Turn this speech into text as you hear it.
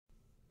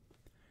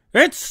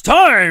It's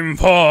time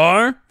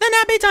for the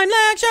Nappy Time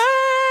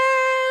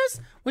Lectures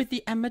with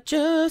the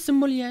amateur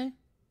sommelier.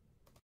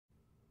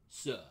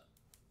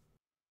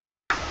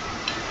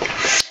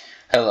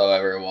 Hello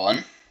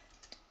everyone,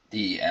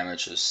 the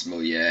amateur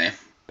sommelier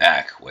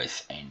back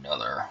with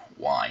another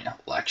wine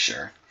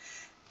lecture.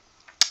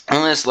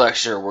 In this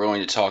lecture we're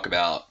going to talk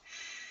about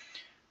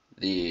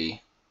the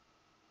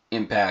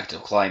impact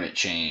of climate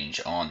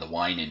change on the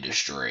wine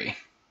industry,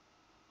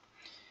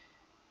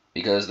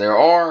 because there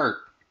are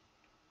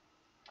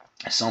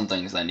some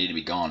things that need to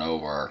be gone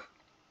over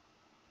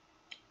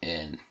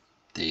in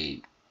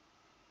the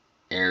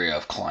area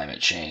of climate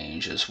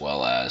change, as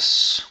well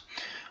as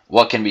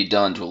what can be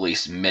done to at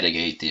least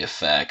mitigate the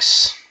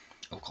effects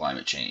of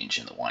climate change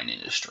in the wine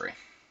industry.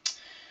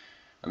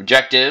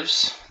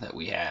 Objectives that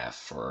we have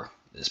for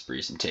this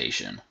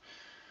presentation: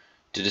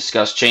 to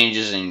discuss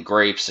changes in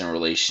grapes in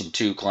relation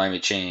to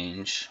climate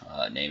change,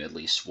 name at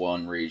least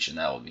one region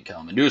that will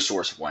become a new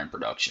source of wine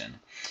production,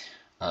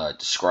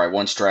 describe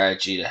one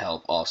strategy to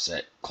help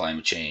offset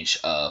climate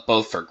change,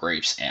 both for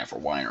grapes and for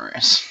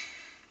wineries.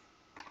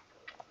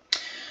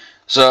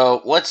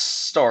 So let's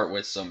start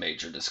with some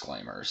major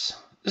disclaimers.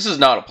 This is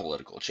not a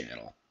political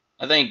channel.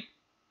 I think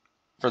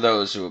for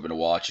those who have been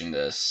watching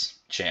this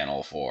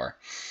channel for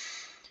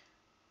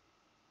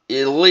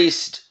at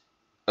least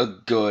a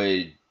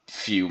good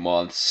few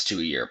months to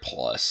a year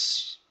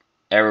plus,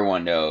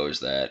 everyone knows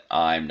that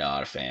I'm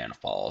not a fan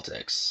of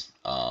politics.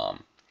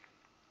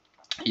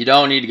 You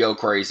don't need to go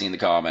crazy in the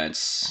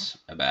comments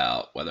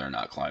about whether or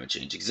not climate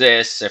change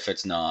exists, if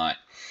it's not,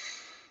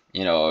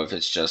 if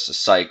it's just a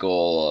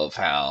cycle of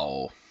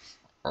how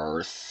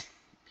Earth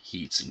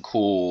heats and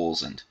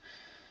cools, and,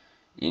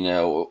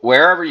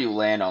 wherever you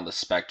land on the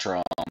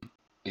spectrum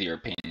with your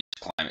opinion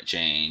of climate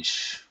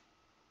change,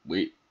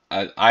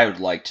 I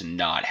would like to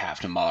not have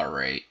to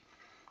moderate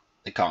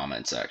the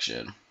comment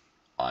section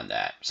on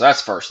that. So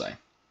that's the first thing.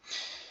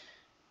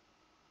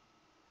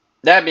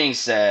 That being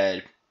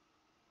said,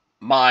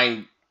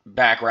 my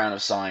background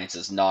of science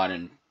is not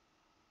in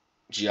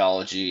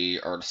geology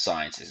or the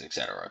sciences,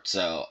 etc.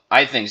 So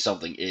I think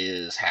something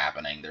is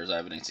happening. There's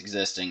evidence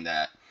existing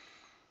that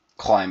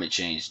climate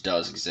change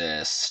does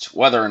exist.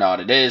 Whether or not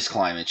it is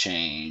climate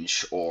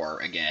change or,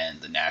 again,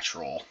 the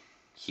natural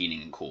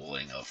heating and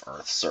cooling of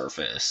Earth's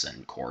surface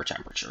and core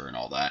temperature and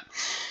all that,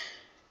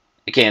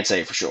 I can't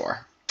say for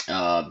sure.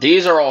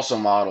 These are also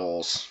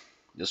models,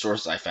 the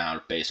sources I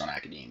found, based on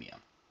academia.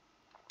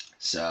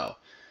 So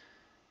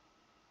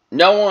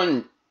no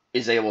one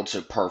is able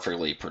to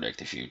perfectly predict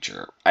the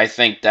future. I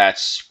think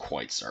that's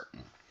quite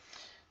certain.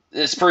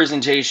 This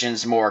presentation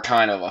is more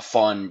kind of a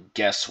fun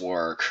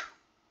guesswork,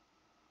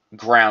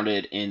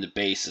 grounded in the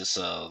basis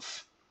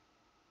of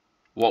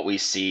what we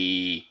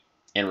see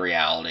in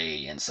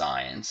reality and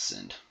science,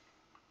 and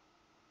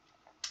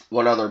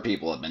what other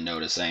people have been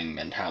noticing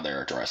and how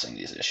they're addressing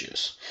these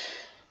issues.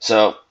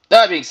 So,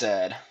 that being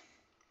said,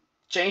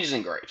 changes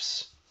in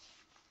grapes.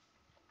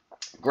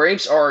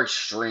 Grapes are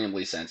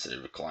extremely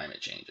sensitive to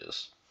climate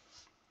changes.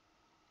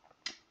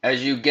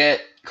 As you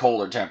get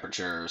colder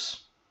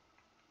temperatures,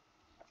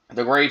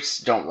 the grapes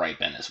don't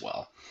ripen as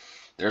well.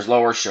 There's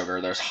lower sugar,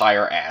 there's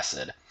higher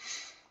acid,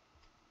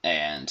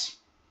 and,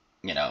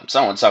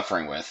 someone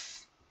suffering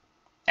with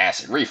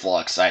acid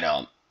reflux, I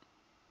don't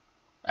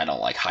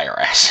like higher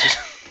acid.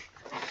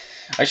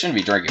 I shouldn't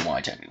be drinking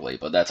wine technically,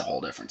 but that's a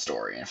whole different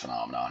story and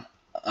phenomenon.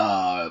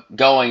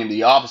 Going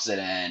the opposite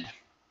end,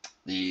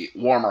 the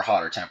warmer,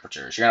 hotter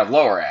temperatures, you're going to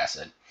have lower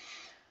acid,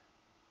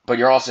 but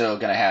you're also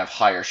going to have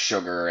higher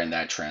sugar, and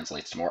that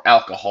translates to more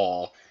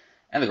alcohol,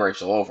 and the grapes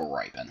will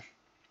over-ripen.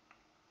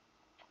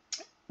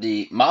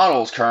 The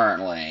models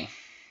currently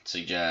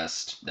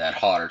suggest that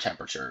hotter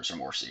temperatures are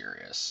more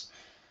serious.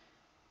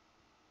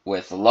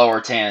 With the lower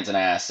tannins and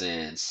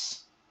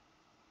acids,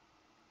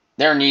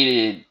 they're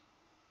needed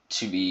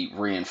to be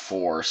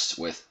reinforced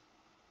with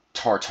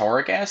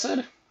tartaric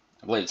acid,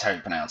 I believe that's how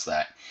you pronounce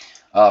that,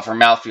 for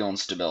mouthfeel and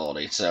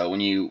stability. So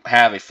when you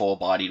have a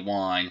full-bodied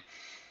wine,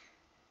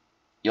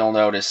 you'll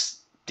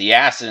notice the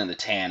acid and the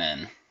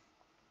tannin,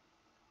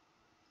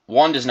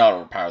 one does not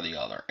overpower the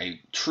other. A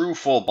true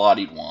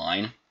full-bodied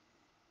wine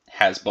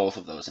has both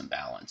of those in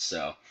balance.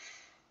 So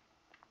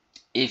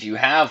if you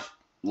have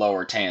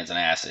lower tannins and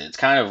acid, it's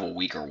kind of a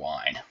weaker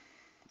wine.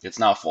 It's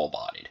not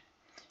full-bodied.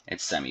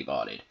 It's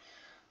semi-bodied.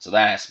 So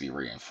that has to be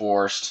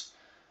reinforced.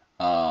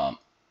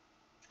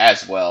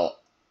 As well,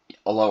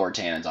 a lower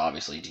tannins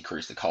obviously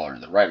decrease the color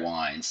in the red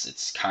wines.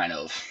 It's kind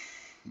of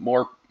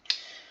more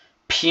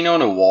Pinot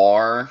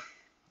Noir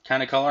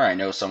kind of color. I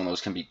know some of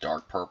those can be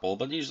dark purple,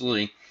 but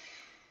usually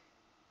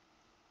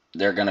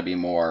they're going to be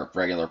more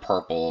regular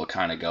purple,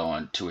 kind of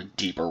going to a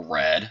deeper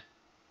red,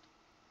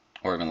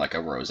 or even like a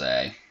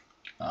rosé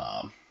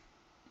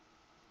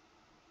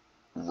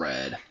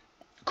red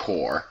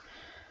core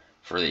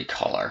for the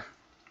color.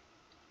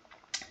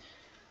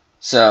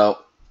 So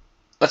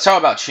let's talk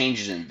about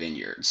changes in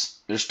vineyards.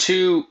 There's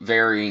two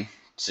very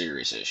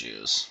serious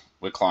issues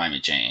with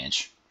climate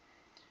change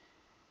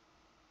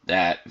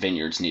that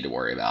vineyards need to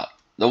worry about.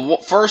 The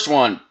first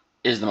one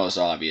is the most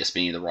obvious,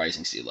 being the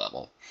rising sea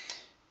level.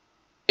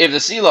 If the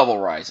sea level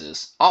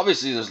rises,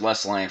 obviously there's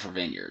less land for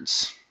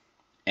vineyards.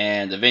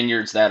 And the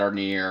vineyards that are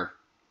near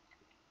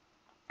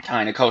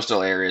kind of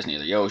coastal areas near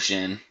the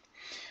ocean,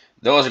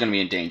 those are going to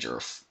be in danger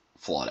of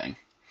flooding.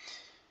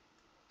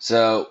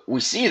 So we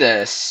see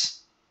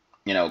this,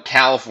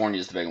 California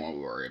is the big one we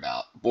worry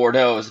about.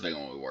 Bordeaux is the big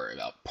one we worry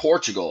about.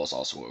 Portugal is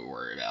also what we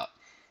worry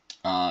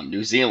about.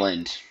 New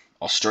Zealand,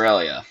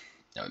 Australia,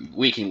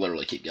 we can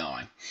literally keep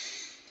going.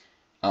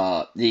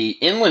 The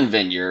inland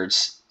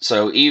vineyards,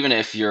 so even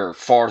if you're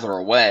farther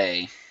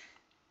away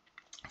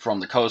from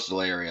the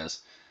coastal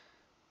areas,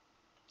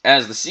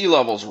 as the sea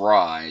levels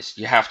rise,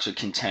 you have to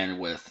contend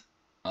with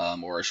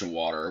more ocean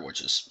water,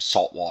 which is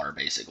salt water,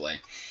 basically,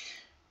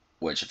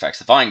 which affects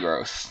the vine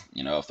growth.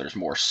 If there's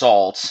more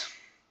salt,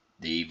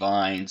 the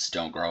vines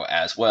don't grow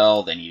as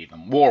well. They need even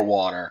more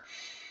water.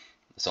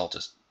 The salt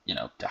just,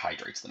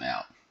 dehydrates them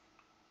out.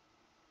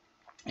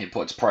 It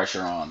puts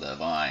pressure on the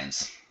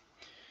vines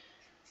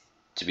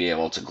to be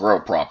able to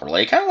grow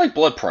properly. Kind of like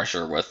blood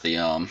pressure with the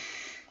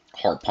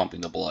heart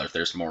pumping the blood. If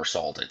there's more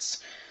salt,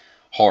 it's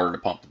harder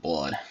to pump the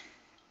blood.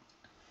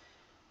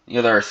 The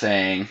other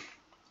thing,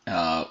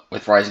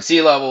 with rising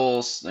sea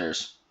levels,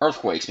 there's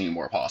earthquakes being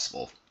more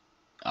possible.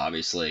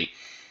 Obviously,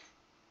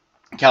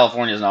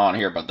 California's not on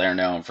here, but they're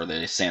known for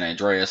the San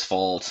Andreas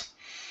Fault.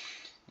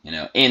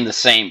 In the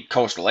same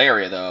coastal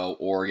area, though,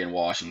 Oregon,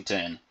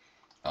 Washington,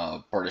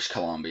 British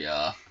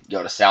Columbia,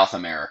 go to South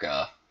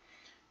America,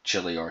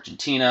 Chile,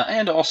 Argentina,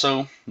 and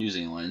also New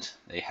Zealand.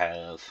 They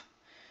have,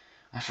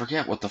 I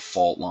forget what the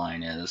fault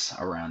line is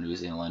around New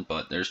Zealand,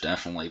 but there's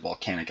definitely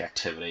volcanic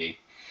activity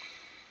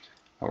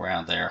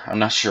around there. I'm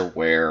not sure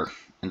where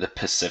in the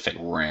Pacific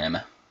Rim,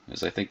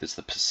 because I think it's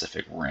the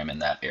Pacific Rim in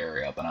that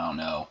area, but I don't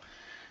know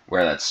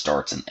where that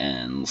starts and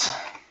ends.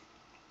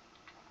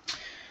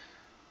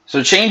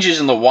 So changes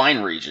in the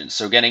wine region,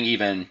 so getting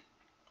even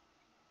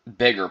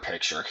bigger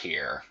picture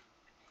here.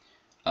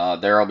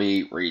 There will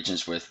be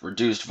regions with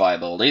reduced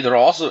viability. There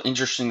will also,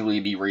 interestingly,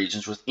 be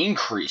regions with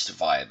increased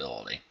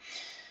viability.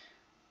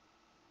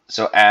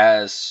 So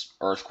as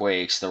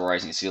earthquakes, the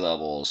rising sea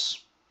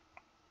levels,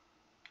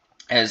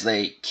 as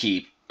they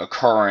keep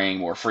occurring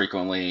more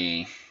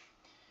frequently,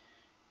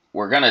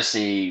 we're going to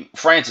see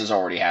France is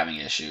already having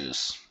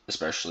issues,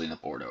 especially in the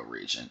Bordeaux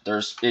region.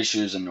 There's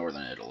issues in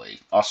northern Italy,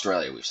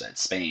 Australia, we've said,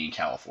 Spain,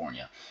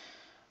 California.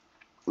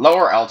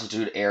 Lower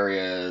altitude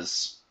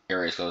areas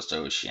close to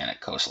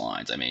oceanic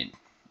coastlines. I mean,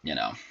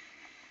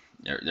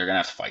 they're going to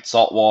have to fight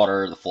salt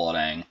water, the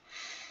flooding,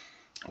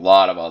 a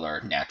lot of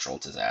other natural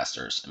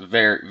disasters.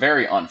 Very,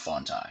 very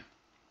unfun time.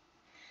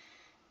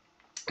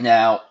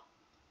 Now,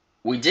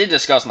 we did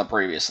discuss in the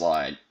previous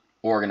slide,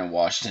 Oregon and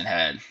Washington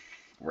had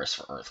risk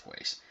for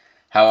earthquakes.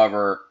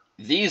 However,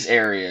 these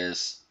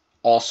areas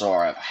also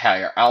are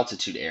higher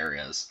altitude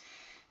areas,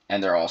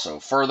 and they're also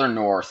further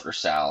north or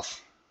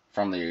south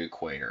from the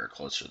equator,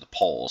 closer to the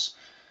poles,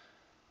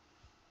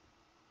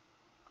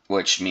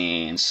 which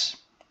means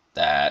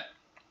that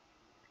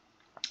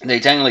they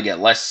tend to get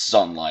less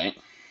sunlight,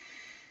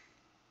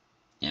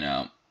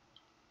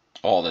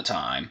 all the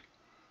time.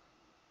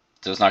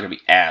 So it's not going to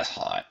be as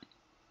hot.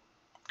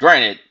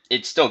 Granted,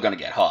 it's still going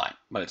to get hot,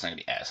 but it's not going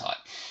to be as hot.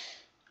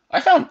 I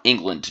found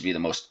England to be the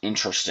most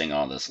interesting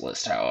on this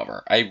list,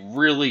 however. I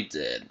really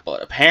did.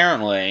 But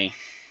apparently,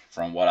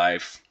 from what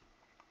I've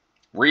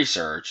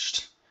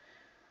researched,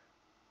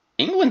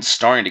 England's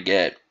starting to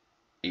get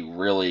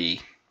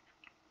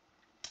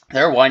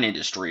their wine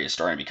industry is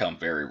starting to become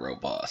very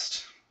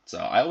robust. So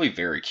I'll be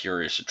very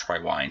curious to try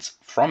wines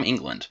from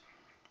England,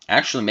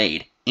 actually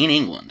made in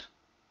England.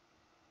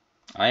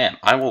 I am.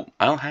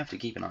 I'll have to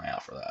keep an eye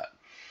out for that,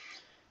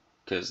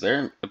 because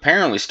they're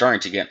apparently starting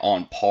to get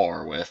on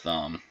par with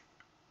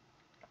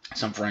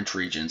some French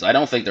regions. I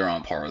don't think they're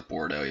on par with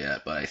Bordeaux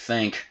yet, but I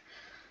think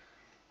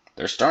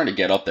they're starting to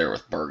get up there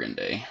with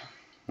Burgundy,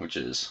 which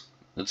is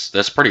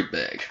that's pretty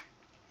big.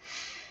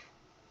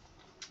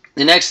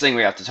 The next thing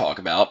we have to talk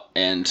about,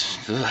 and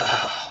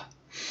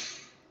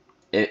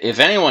if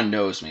anyone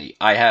knows me,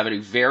 I have a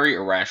very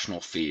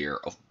irrational fear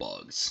of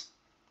bugs,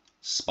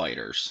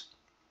 spiders,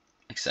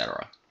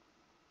 etc.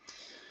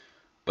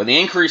 But the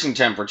increasing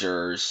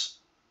temperatures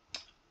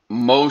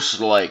most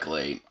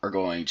likely are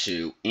going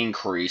to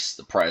increase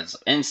the presence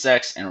of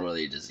insects and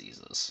related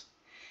diseases.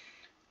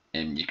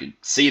 And you can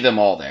see them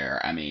all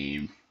there. I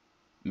mean,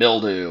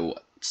 mildew,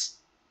 it's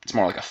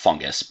more like a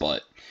fungus,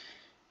 but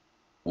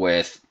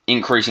with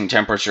increasing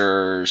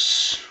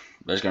temperatures,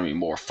 there's going to be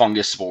more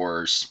fungus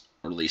spores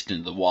released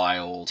into the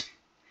wild.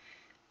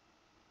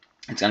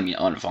 It's going to be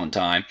an unfun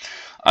time.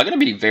 I'm going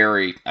to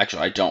be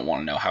actually, I don't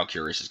want to know how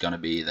curious it's going to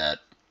be that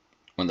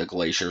when the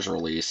glaciers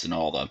release and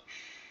all the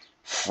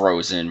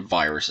frozen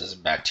viruses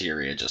and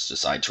bacteria just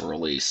decide to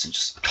release and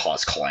just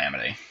cause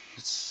calamity.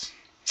 It's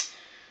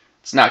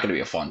not going to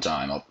be a fun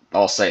time,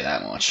 I'll say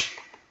that much.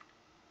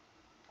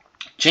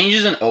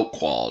 Changes in oak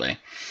quality.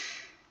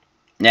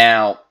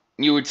 Now,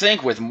 you would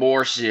think with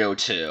more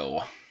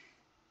CO2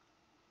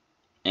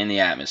 in the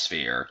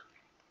atmosphere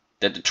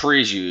that the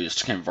trees used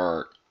to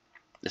convert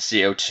the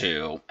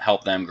CO2,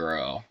 help them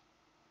grow,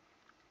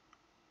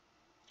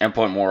 and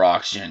put more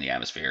oxygen in the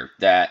atmosphere,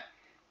 that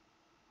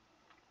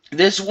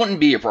this wouldn't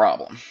be a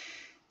problem.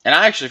 And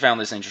I actually found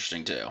this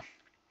interesting too.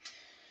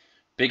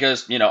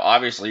 Because,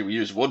 obviously we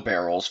use wood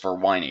barrels for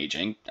wine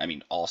aging. I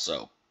mean,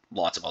 also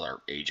lots of other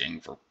aging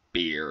for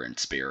beer and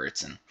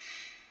spirits and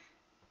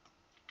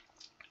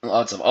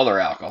lots of other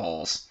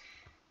alcohols.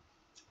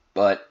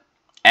 But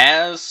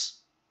as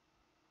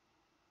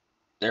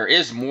there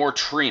is more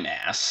tree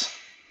mass,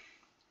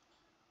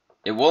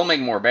 it will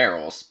make more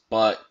barrels,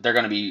 but they're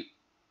not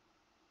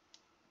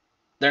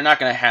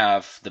going to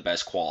have the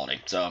best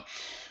quality. So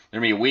they're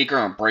going to be weaker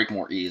and break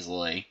more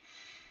easily,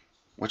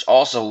 which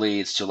also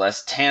leads to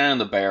less tannin in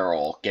the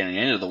barrel getting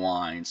into the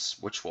wines,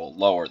 which will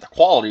lower the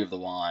quality of the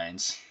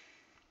wines.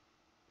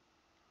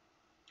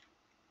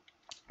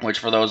 Which,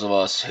 for those of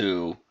us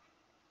who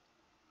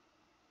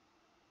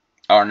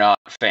are not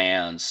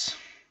fans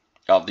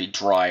of the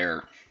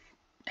drier,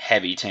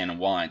 heavy tannin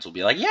wines, will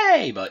be like,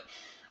 yay! But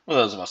for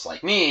those of us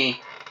like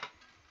me,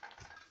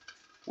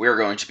 we're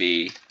going to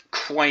be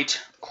quite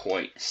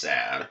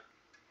sad.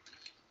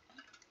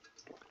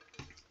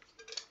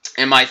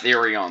 And my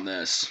theory on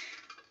this,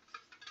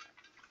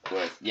 we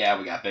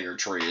got bigger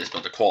trees,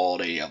 but the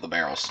quality of the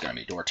barrels is going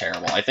to be more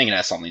terrible. I think it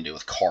has something to do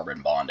with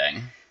carbon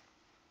bonding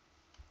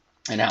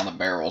and how the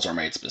barrels are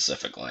made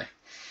specifically.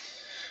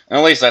 And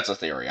at least that's a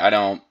theory. I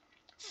don't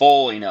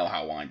fully know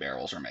how wine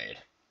barrels are made.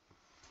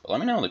 But let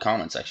me know in the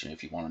comment section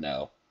if you want to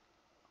know.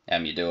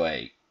 Have me do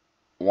a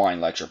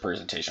wine lecture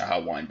presentation on how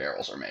wine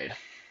barrels are made.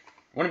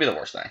 Wouldn't be the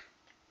worst thing.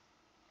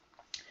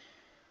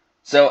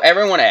 So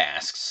everyone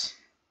asks,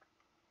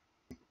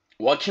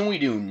 what can we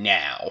do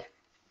now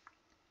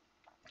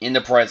in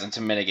the present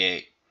to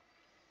mitigate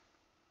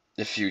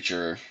the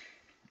future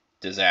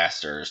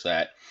disasters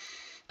that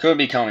could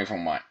be coming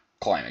from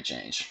climate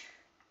change?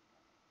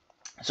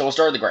 So we'll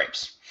start with the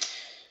grapes.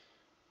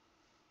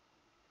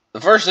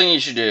 The first thing you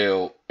should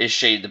do is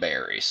shade the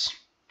berries.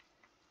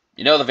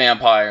 The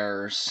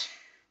vampires,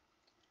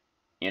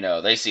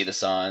 they see the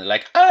sun,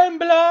 like, I'm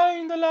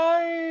blind, the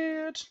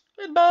light,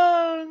 it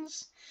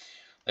burns.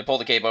 They pull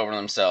the cape over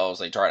themselves,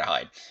 they try to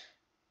hide.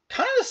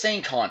 Kind of the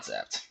same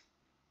concept.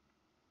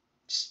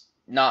 Just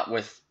not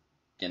with,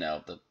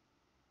 the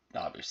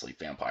obviously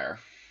vampire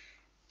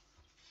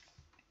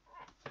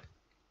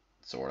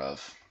sort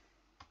of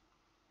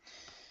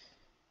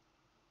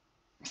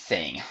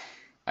thing.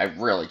 I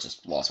really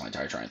just lost my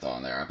entire train of thought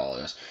on there. I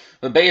apologize.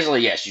 But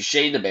basically, yes, you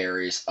shade the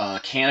berries.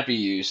 Canopy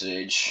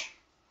usage.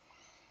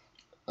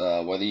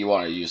 Whether you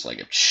want to use like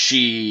a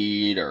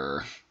sheet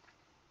or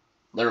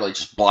literally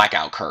just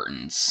blackout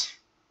curtains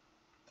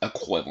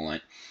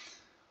equivalent.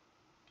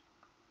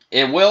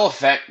 It will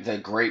affect the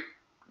grape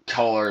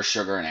color,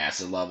 sugar, and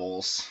acid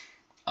levels.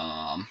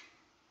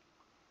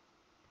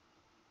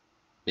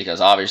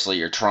 Because obviously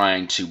you're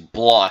trying to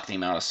block the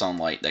amount of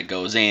sunlight that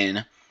goes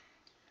in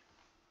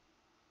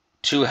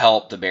to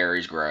help the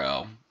berries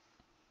grow.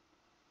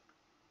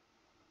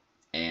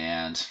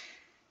 And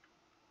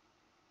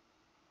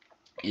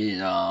it,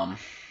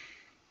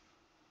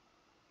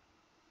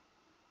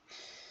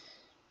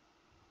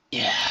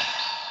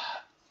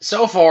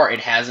 so far it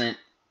hasn't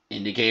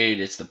indicated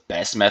it's the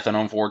best method,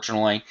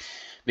 unfortunately,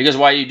 because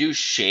while you do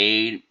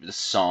shade the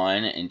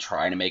sun and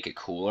try to make it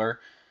cooler,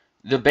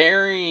 the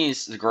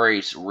berries, the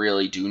grapes,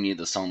 really do need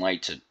the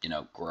sunlight to,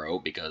 grow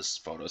because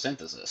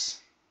photosynthesis.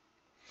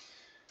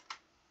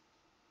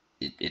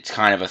 It's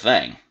kind of a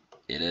thing.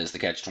 It is the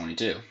catch-22.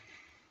 You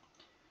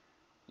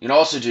can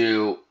also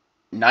do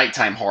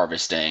nighttime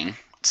harvesting.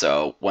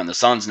 So when the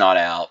sun's not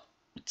out,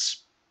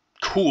 it's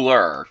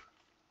cooler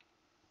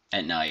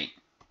at night.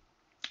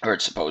 Or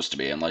it's supposed to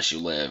be, unless you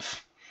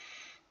live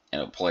in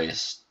a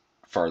place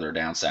further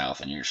down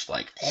south and you're just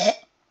like, and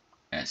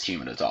it's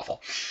humid, it's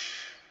awful.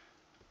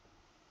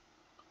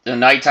 The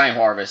nighttime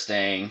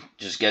harvesting,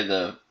 just get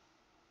the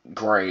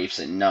grapes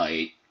at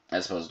night,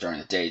 as opposed to during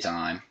the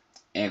daytime.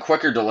 And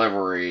quicker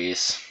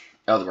deliveries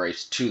of the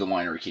grapes to the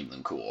winery, keep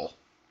them cool.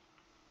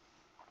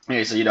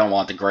 Okay, so you don't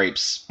want the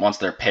grapes, once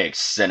they're picked,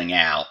 sitting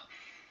out,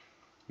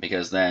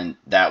 because then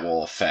that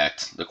will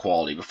affect the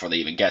quality before they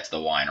even get to the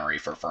winery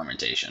for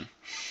fermentation.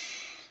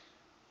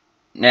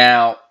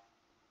 Now,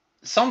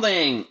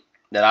 something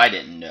that I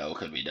didn't know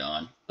could be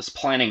done was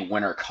planting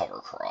winter cover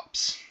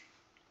crops.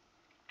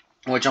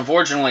 Which,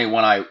 unfortunately,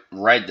 when I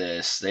read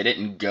this, they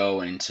didn't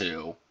go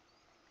into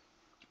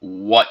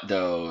what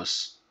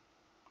those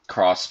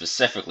crops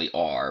specifically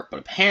are, but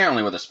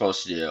apparently what they're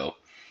supposed to do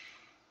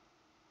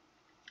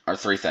are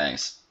three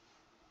things.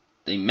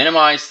 They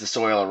minimize the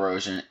soil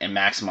erosion and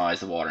maximize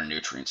the water and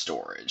nutrient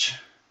storage.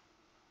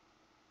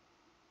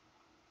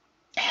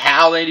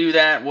 How they do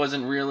that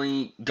wasn't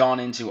really gone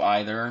into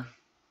either.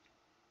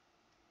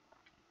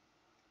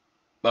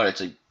 But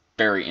it's a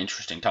very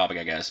interesting topic,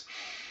 I guess.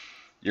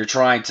 You're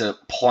trying to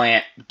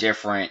plant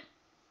different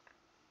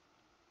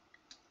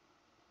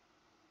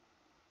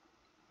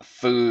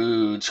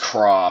foods,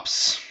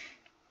 crops,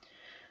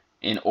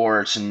 in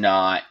order to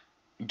not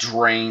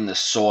drain the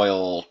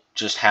soil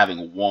just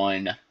having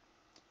one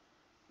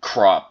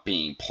crop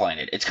being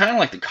planted. It's kind of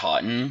like the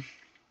cotton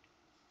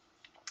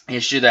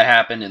issue that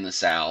happened in the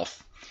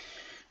South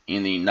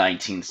in the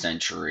 19th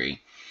century,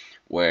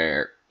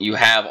 where you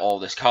have all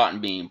this cotton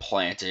being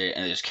planted,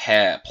 and they just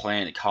kept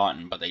planting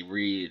cotton, but they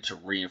needed to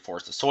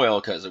reinforce the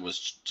soil because it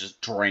was just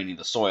draining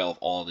the soil of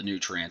all the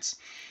nutrients.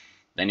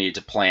 They needed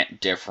to plant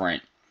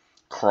different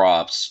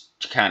crops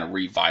to kind of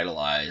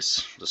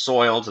revitalize the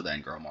soil to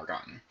then grow more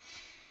cotton.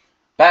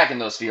 Back in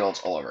those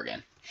fields all over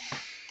again.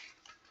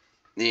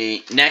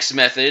 The next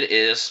method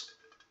is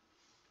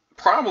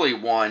probably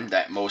one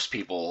that most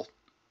people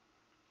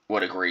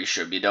would agree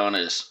should be done,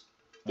 is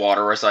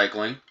water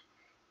recycling.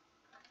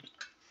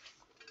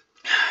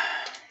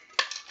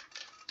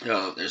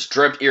 There's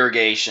drip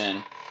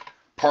irrigation,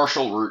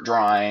 partial root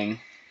drying,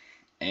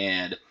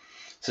 and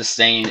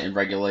sustained and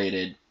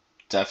regulated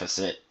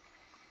deficit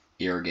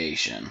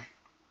irrigation.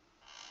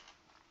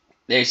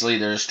 Basically,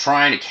 they're just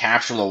trying to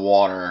capture the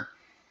water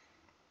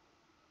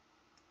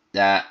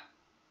that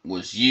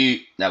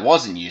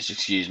wasn't used,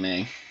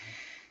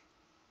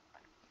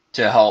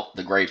 to help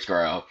the grapes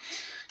grow.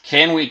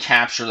 Can we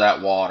capture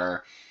that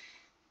water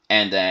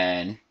and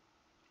then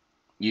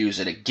use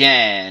it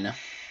again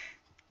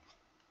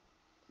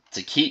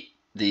to keep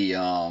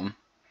the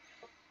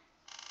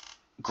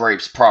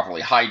grapes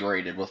properly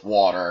hydrated with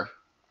water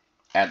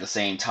at the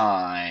same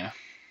time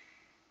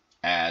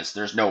as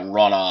there's no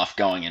runoff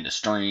going into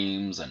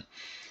streams and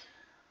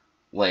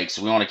lakes?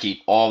 So we want to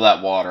keep all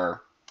that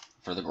water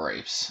for the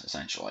grapes,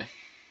 essentially.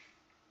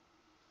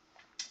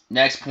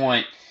 Next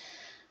point,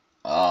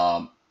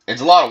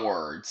 it's a lot of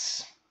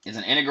words. It's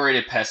an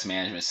integrated pest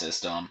management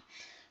system.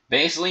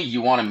 Basically,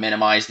 you want to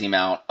minimize the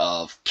amount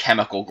of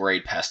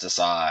chemical-grade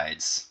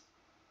pesticides.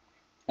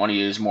 You want to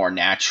use more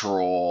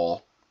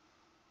natural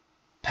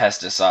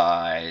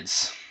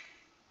pesticides,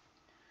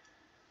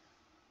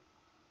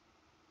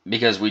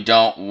 because we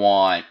don't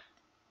want,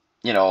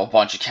 a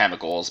bunch of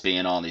chemicals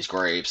being on these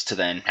grapes to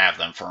then have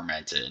them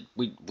fermented.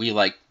 We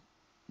like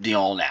the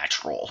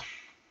all-natural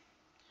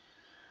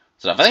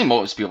stuff. I think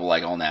most people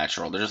like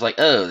all-natural. They're just like,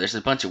 oh, there's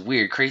a bunch of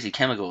weird, crazy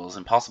chemicals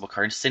and possible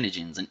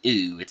carcinogens, and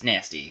ooh, it's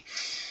nasty.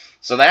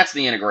 So that's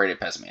the integrated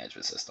pest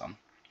management system.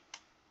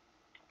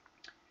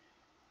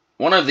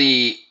 One of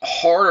the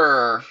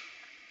harder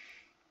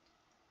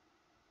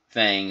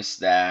things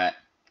that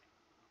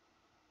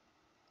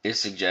is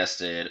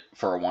suggested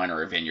for a wine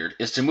or a vineyard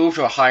is to move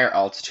to a higher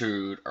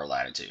altitude or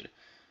latitude.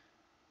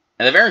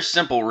 And the very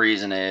simple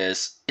reason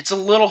is it's a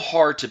little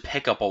hard to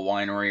pick up a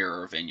winery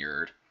or a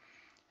vineyard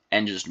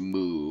and just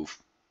move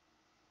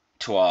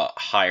to a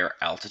higher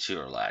altitude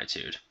or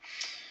latitude.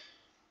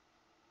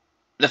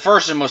 The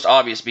first and most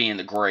obvious being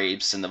the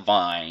grapes and the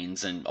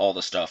vines and all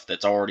the stuff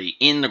that's already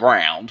in the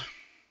ground.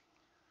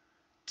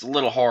 It's a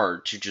little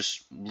hard to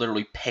just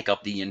literally pick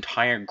up the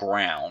entire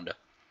ground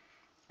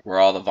where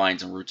all the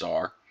vines and roots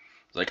are.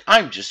 It's like,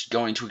 I'm just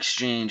going to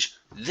exchange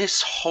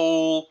this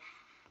whole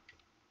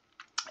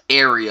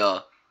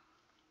area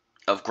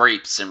of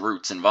grapes and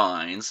roots and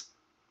vines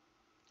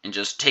and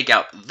just take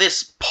out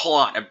this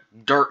plot of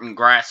dirt and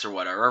grass or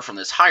whatever from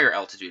this higher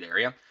altitude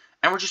area,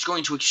 and we're just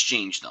going to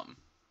exchange them.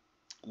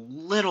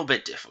 Little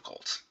bit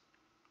difficult.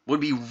 Would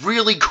be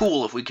really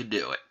cool if we could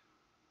do it.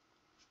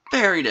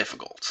 Very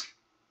difficult.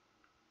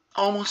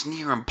 Almost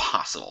near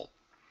impossible.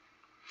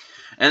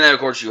 And then, of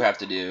course, you have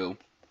to do,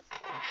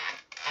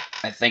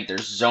 I think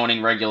there's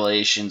zoning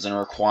regulations and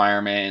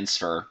requirements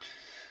for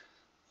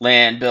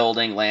land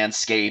building,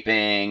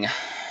 landscaping,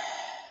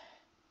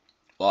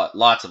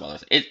 lots of other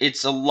things.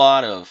 It's a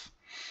lot of,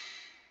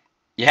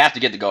 you have to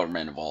get the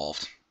government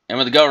involved. And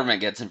when the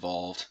government gets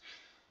involved,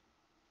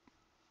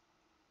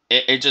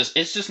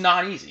 it's just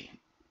not easy.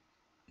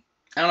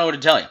 I don't know what to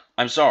tell you.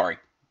 I'm sorry.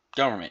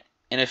 Government.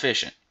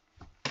 Inefficient.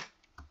 That's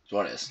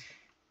what it is.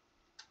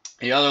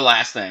 The other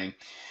last thing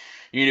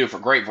you do for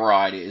grape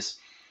varieties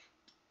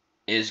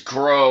is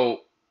grow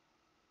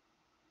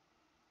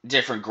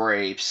different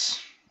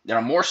grapes that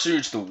are more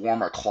suited to the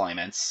warmer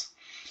climates.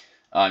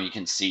 You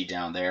can see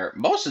down there.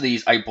 Most of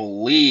these, I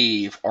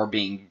believe, are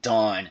being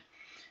done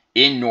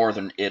in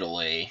northern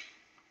Italy.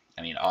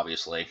 I mean,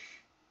 obviously.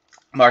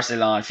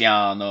 Marcellan,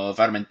 Fiano,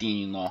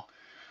 Vermentino,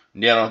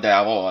 Nero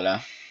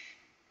d'Avola,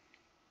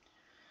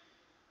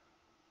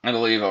 I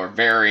believe, are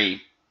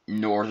very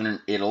northern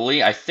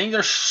Italy. I think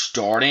they're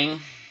starting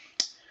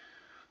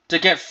to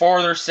get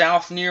farther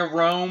south near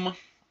Rome.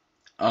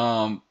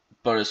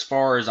 But as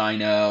far as I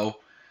know,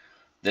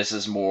 this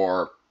is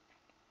more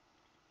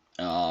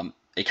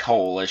a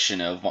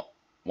coalition of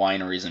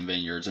wineries and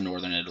vineyards in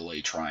northern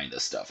Italy trying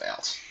this stuff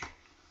out.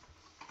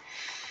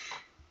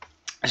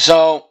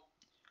 So,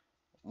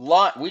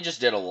 we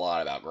just did a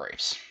lot about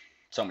grapes.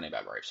 So many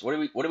about grapes. What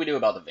do we do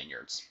about the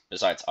vineyards?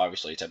 Besides,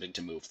 obviously, attempting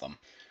to move them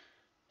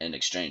and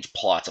exchange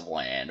plots of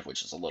land,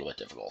 which is a little bit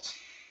difficult.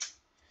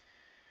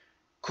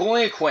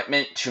 Cooling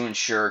equipment to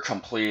ensure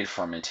completed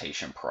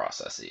fermentation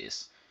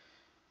processes.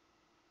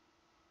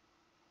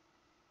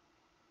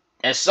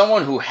 As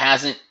someone who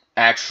hasn't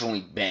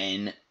actually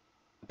been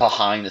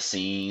behind the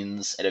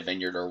scenes at a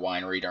vineyard or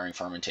winery during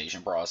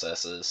fermentation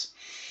processes,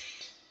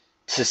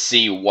 to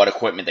see what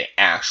equipment they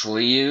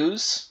actually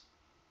use.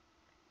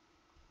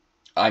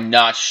 I'm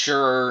not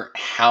sure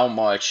how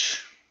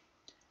much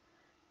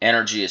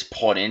energy is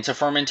put into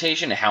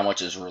fermentation and how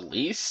much is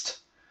released.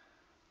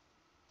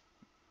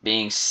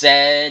 Being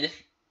said,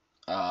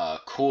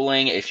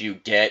 cooling, if you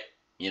get,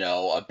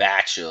 a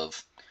batch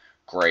of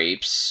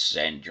grapes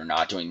and you're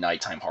not doing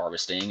nighttime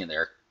harvesting and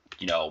they're,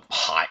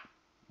 hot,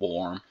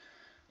 warm,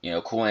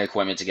 cooling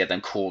equipment to get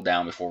them cooled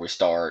down before we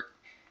start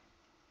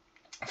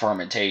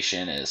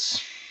fermentation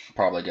is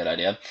probably a good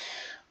idea.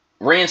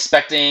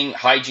 Reinspecting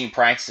hygiene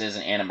practices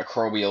and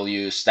antimicrobial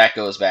use, that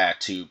goes back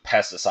to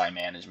pesticide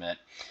management.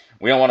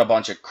 We don't want a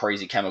bunch of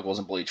crazy chemicals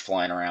and bleach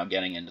flying around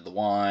getting into the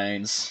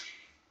wines.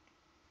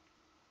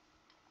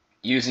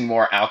 Using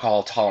more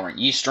alcohol-tolerant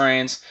yeast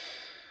strains.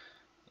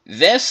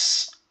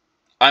 This,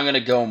 I'm going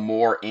to go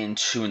more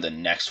into in the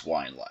next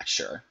wine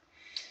lecture.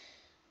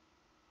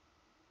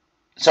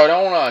 So I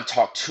don't want to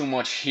talk too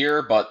much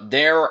here, but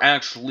there are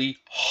actually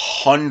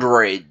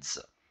hundreds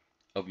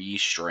of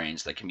yeast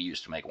strains that can be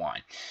used to make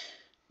wine.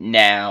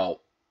 Now,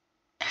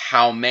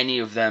 how many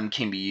of them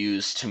can be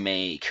used to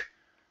make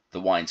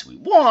the wines we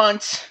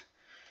want,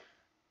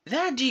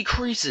 that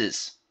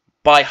decreases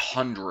by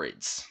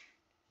hundreds.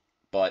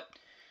 But,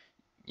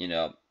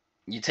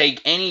 you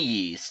take any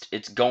yeast,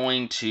 it's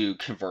going to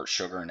convert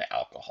sugar into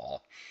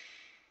alcohol.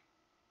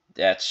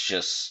 That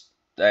is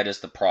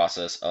the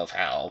process of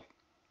how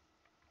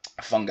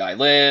fungi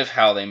live,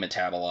 how they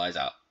metabolize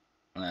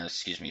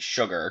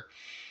sugar,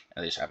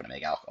 and they just happen to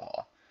make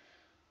alcohol.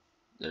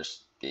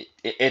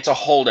 It's a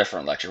whole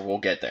different lecture. We'll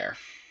get there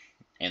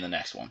in the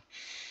next one.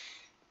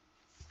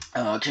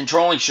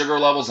 Controlling sugar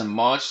levels in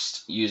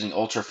must using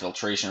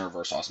ultrafiltration or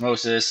reverse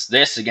osmosis.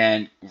 This,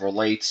 again,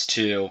 relates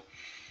to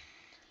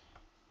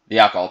the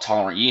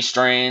alcohol-tolerant yeast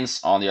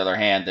strains. On the other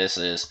hand, this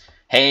is,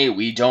 hey,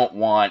 we don't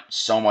want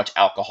so much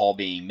alcohol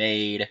being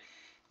made.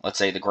 Let's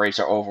say the grapes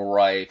are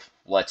overripe.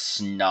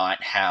 Let's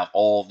not have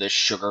all of this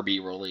sugar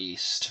be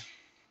released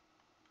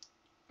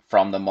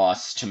from the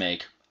must to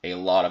make a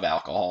lot of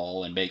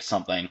alcohol and make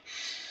something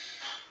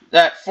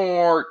that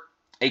for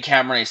a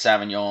Cabernet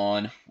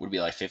Sauvignon would be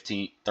like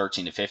 13 to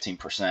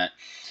 15%.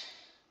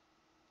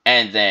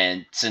 And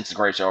then, since the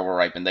grapes are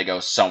overripened, they go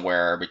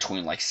somewhere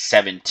between like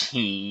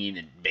 17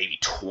 and maybe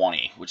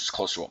 20, which is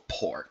close to a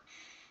port.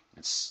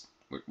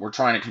 We're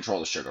trying to control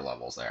the sugar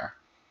levels there.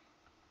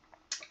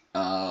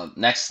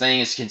 Next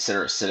thing is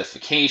consider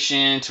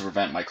acidification to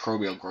prevent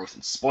microbial growth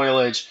and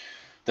spoilage.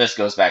 This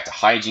goes back to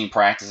hygiene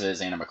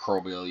practices,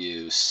 antimicrobial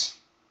use.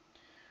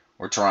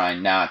 We're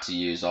trying not to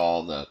use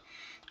all the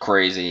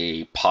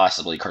crazy,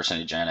 possibly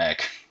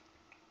carcinogenic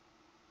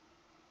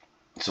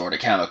sort of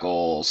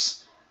chemicals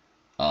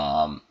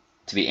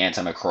to be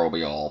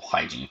antimicrobial,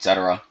 hygiene,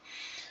 etc.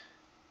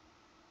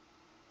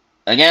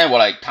 Again, what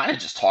I kind of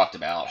just talked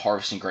about,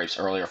 harvesting grapes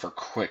earlier for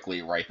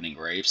quickly ripening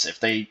grapes. If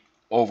they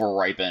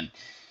over-ripen,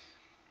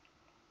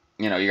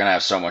 you're going to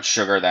have so much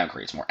sugar, that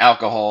creates more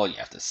alcohol, you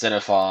have to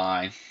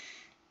acidify.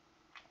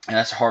 And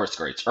that's harvest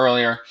grapes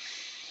earlier.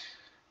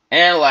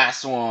 And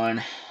last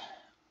one,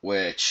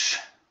 which,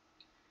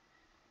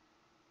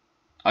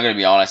 I'm going to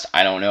be honest,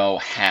 I don't know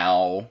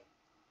how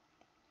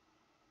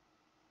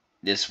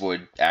this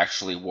would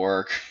actually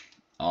work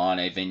on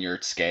a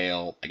vineyard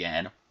scale.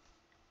 Again,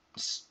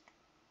 it's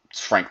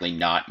frankly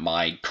not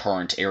my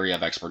current area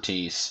of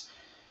expertise.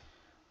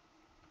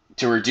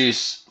 To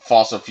reduce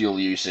fossil fuel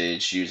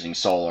usage using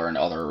solar and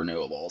other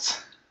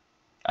renewables.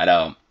 I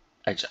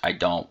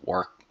don't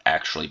work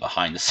actually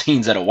behind the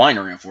scenes at a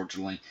winery,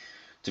 unfortunately,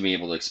 to be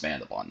able to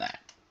expand upon that.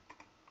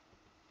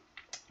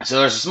 So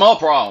there's a small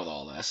problem with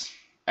all this,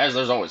 as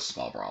there's always a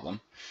small problem.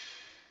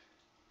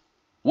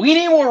 We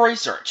need more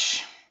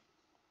research.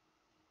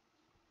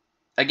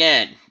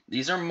 Again,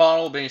 these are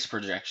model-based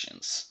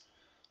projections.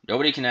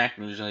 Nobody can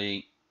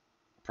accurately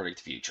predict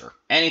the future.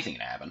 Anything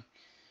can happen.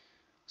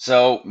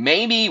 So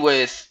maybe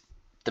with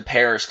the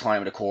Paris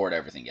Climate Accord,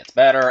 everything gets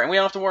better, and we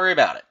don't have to worry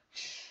about it.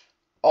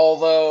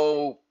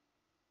 Although,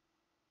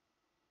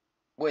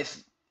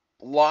 with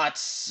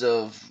lots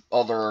of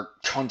other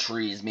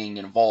countries being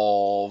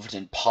involved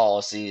in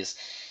policies,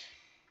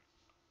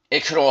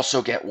 it could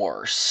also get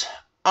worse.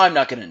 I'm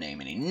not going to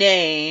name any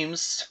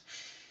names,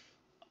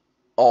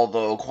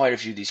 although quite a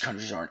few of these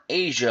countries are in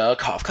Asia,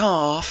 cough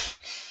cough.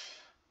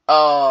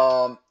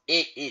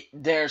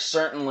 There's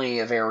certainly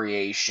a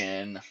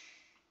variation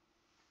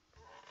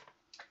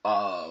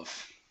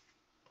of,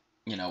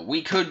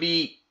 we could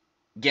be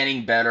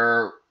getting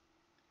better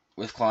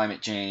with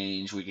climate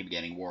change, we could be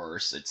getting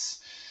worse.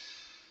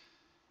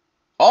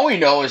 All we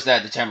know is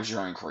that the temperatures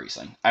are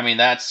increasing. I mean,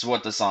 that's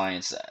what the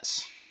science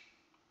says.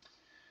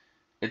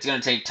 It's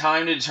going to take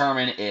time to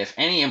determine if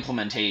any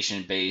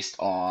implementation based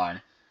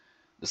on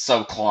the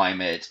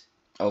subclimate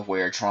of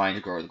where you're trying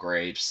to grow the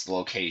grapes, the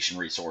location,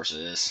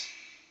 resources,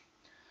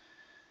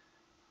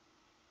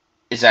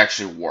 is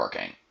actually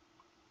working.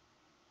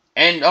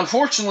 And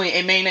unfortunately,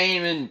 it may not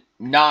even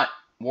not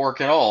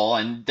work at all,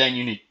 and then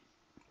you need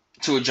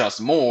to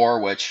adjust more,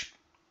 which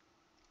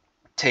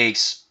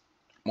takes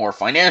more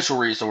financial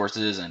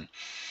resources and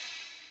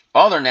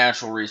other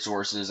natural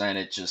resources, and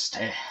it just...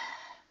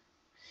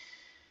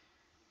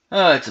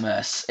 it's a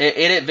mess.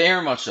 It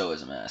very much so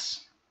is a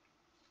mess.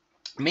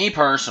 Me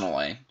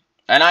personally,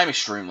 and I'm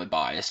extremely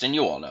biased, and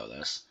you all know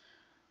this,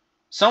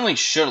 something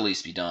should at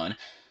least be done,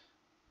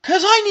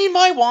 because I need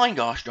my wine,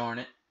 gosh darn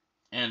it.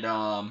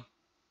 And,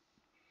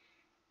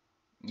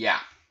 yeah.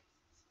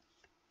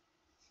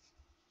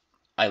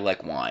 I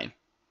like wine,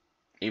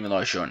 even though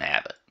I shouldn't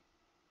have it.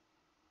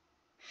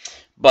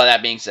 But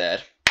that being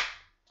said,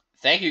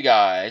 thank you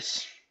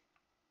guys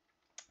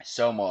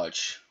so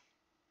much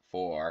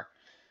for...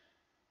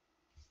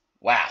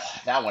 Wow,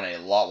 that went a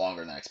lot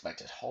longer than I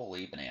expected.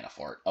 Holy banana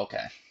fart.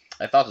 Okay.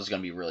 I thought this was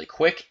going to be really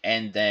quick,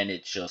 and then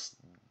it just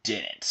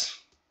didn't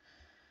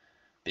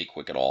be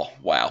quick at all.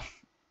 Wow.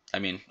 I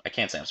mean, I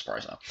can't say I'm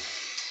surprised, though.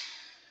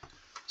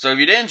 So if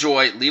you did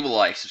enjoy, leave a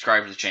like,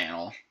 subscribe to the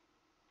channel,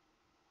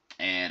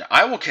 and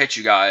I will catch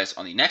you guys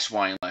on the next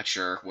wine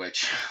lecture,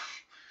 which,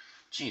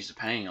 geez,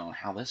 depending on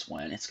how this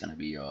went, it's gonna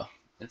be a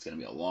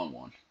long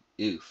one.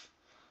 Oof.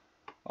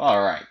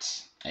 All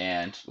right,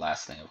 and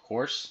last thing, of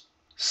course,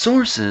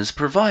 sources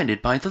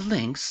provided by the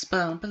links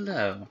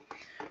below.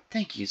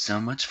 Thank you so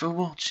much for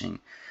watching,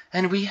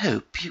 and we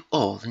hope you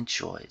all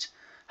enjoyed.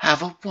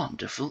 Have a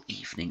wonderful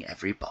evening,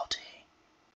 everybody.